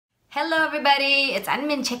Hello everybody, it's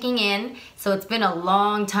Minh checking in. So it's been a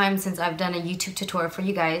long time since I've done a YouTube tutorial for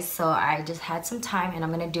you guys, so I just had some time and I'm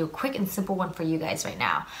gonna do a quick and simple one for you guys right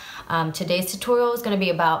now. Today's tutorial is gonna be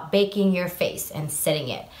about baking your face and setting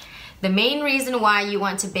it. The main reason why you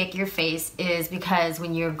want to bake your face is because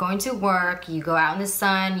when you're going to work, you go out in the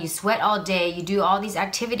sun, you sweat all day, you do all these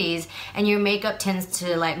activities, and your makeup tends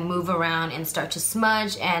to like move around and start to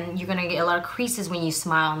smudge, and you're gonna get a lot of creases when you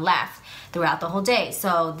smile and laugh throughout the whole day.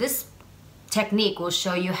 So this technique will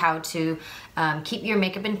show you how to keep your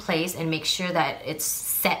makeup in place and make sure that it's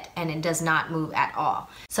set and it does not move at all.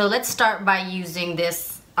 So let's start by using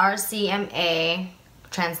this RCMA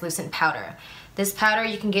translucent powder. This powder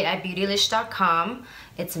you can get at beautylish.com.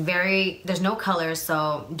 It's there's no color,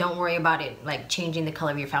 so don't worry about it like changing the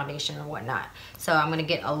color of your foundation or whatnot. So I'm gonna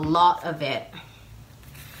get a lot of it,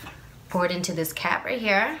 pour it into this cap right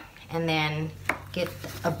here, and then get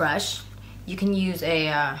a brush. You can use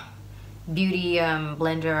a beauty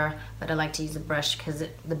blender, but I like to use a brush because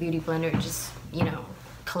the beauty blender just, you know,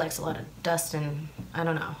 collects a lot of dust, and I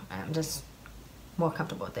don't know, I'm just more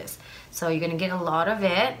comfortable with this. So you're gonna get a lot of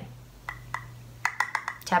it,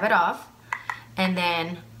 tap it off, and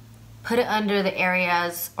then put it under the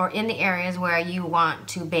areas or in the areas where you want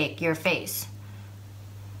to bake your face.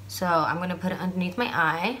 So I'm gonna put it underneath my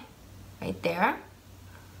eye, right there,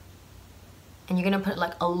 and you're gonna put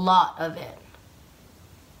like a lot of it.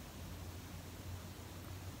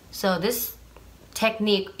 So this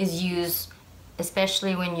technique is used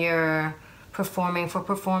especially when you're performing for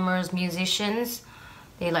performers, musicians.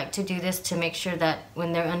 They like to do this to make sure that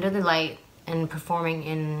when they're under the light and performing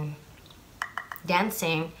in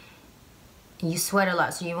dancing, you sweat a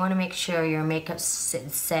lot. So you want to make sure your makeup's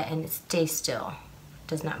set and it stays still.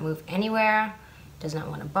 Does not move anywhere, does not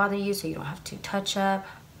want to bother you, so you don't have to touch up.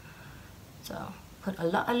 So put a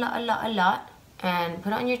lot, and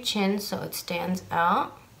put it on your chin so it stands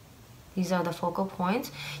out. These are the focal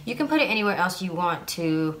points. You can put it anywhere else you want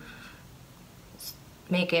to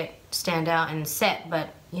make it stand out and set, but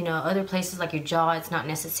you know, other places like your jaw, it's not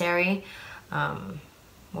necessary.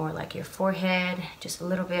 More like your forehead, just a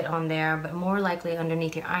little bit on there, but more likely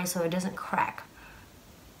underneath your eye so it doesn't crack.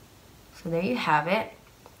 So there you have it.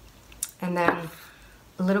 And then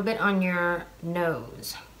a little bit on your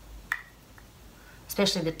nose,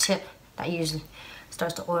 especially the tip, that usually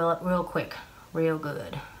starts to oil up real quick, real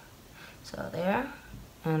good. So there,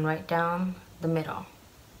 and right down the middle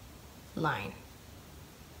line.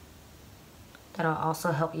 That'll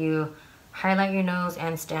also help you highlight your nose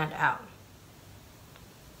and stand out.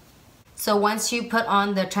 So once you put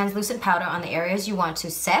on the translucent powder on the areas you want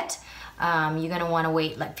to set, you're gonna wanna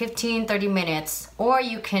wait like 15-30 minutes, or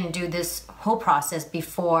you can do this whole process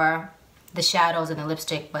before the shadows and the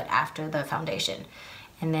lipstick, but after the foundation.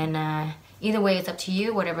 And then either way, it's up to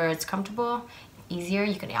you, whatever is comfortable, easier.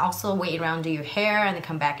 You can also wait around, do your hair, and then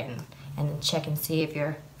come back and check and see if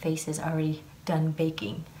your face is already done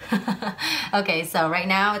baking. Okay, so right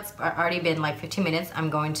now it's already been like 15 minutes. I'm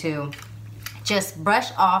going to just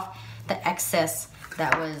brush off the excess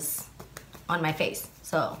that was on my face.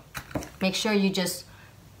 So make sure you just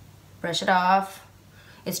brush it off.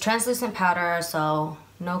 It's translucent powder, so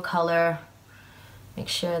no color. Make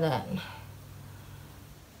sure that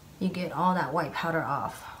you get all that white powder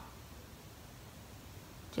off.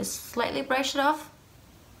 Just slightly brush it off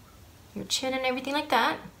your chin and everything like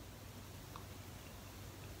that.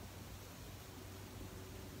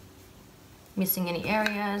 Missing any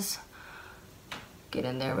areas, get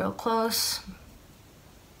in there real close.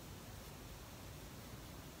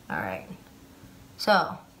 All right,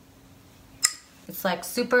 so it's like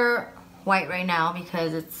super white right now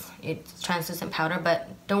because it's translucent powder, but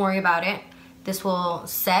don't worry about it. This will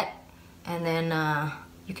set, and then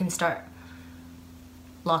you can start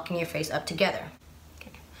locking your face up together.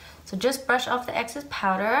 Okay. So just brush off the excess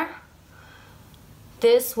powder.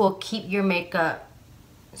 This will keep your makeup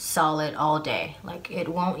solid all day. Like, it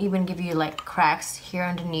won't even give you like cracks here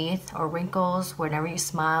underneath or wrinkles whenever you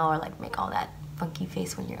smile, or like make all that funky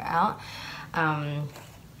face when you're out.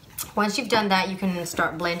 Once you've done that, you can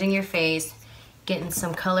start blending your face, getting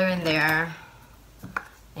some color in there,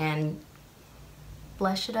 and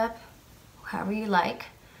blush it up however you like.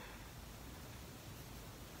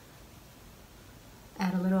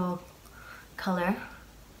 Add a little color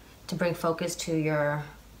to bring focus to your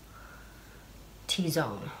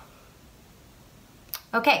T-zone.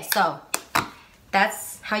 Okay, so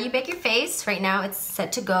that's how you bake your face. Right now it's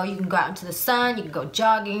set to go. You can go out into the sun, you can go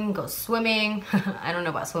jogging, go swimming. I don't know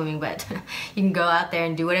about swimming, but you can go out there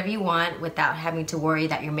and do whatever you want without having to worry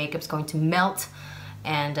that your makeup's going to melt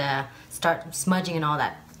and start smudging and all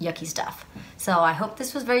that yucky stuff. So I hope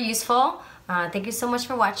this was very useful. Thank you so much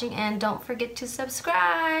for watching, and don't forget to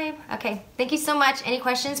subscribe. Okay, thank you so much. Any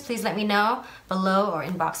questions, please let me know below or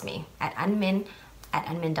inbox me at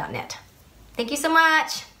unmin@unmin.net. Thank you so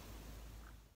much.